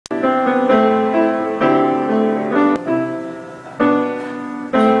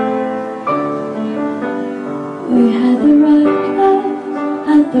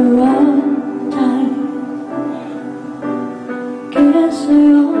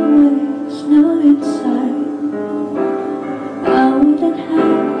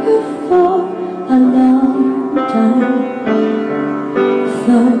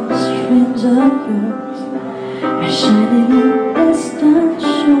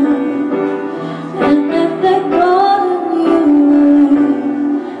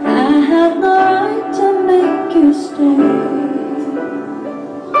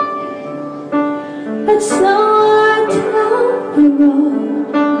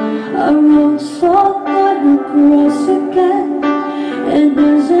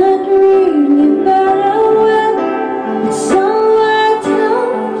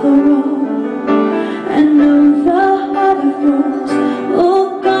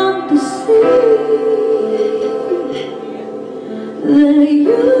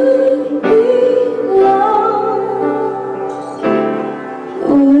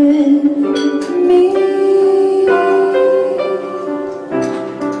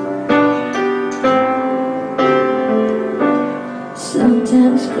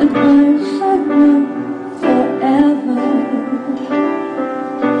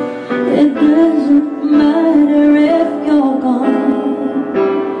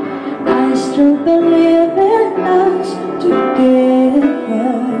to believe in us together.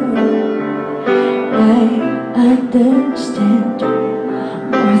 I understand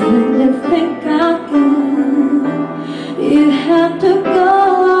more than you think I can. You have to go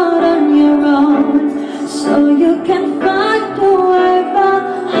out on your own so you can find a way back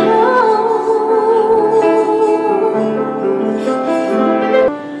home.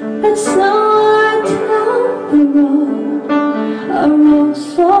 And so I tell the road, a road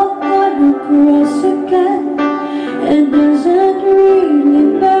so good to cross again. It doesn't really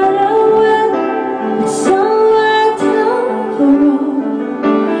matter when. And so I tell the road,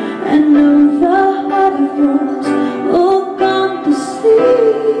 and know the heart of yours will come to see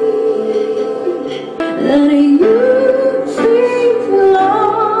that you feel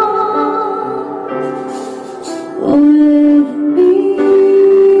love with me.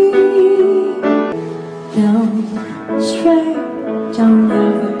 Don't stray, don't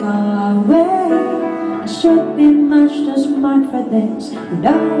ever go away. I should be much too smart for this. You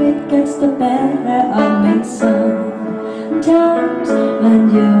know it gets the better of me sometimes. When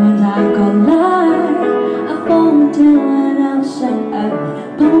you and I collide, I fall into an ocean of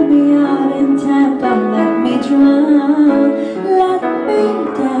pull me out in time. Don't let me drown, let me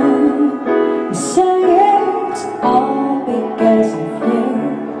down. You say it's all because of you,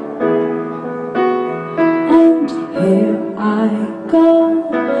 and here I go,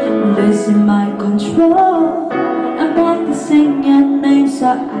 losing my control. I'm practicing your name so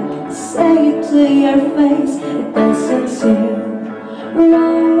I can say it to your face. It doesn't seem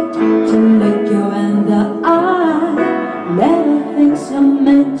right to look you in the eye. Little things you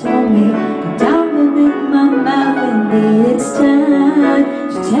meant to me come down beneath my mouth, and it's time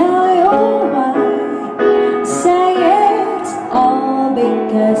to tell you why. Say it's all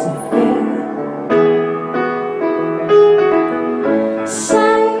because of you.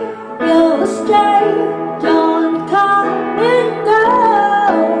 Say you'll stay, don't come and go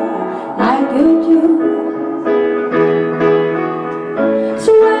like you do.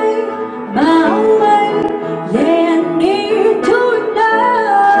 Sway my way, yeah, I need to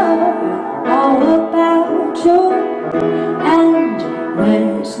know all about you. And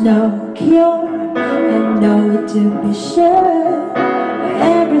there's no cure, and no to be sure.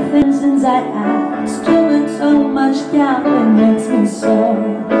 Everything's inside out, it's doing so much down.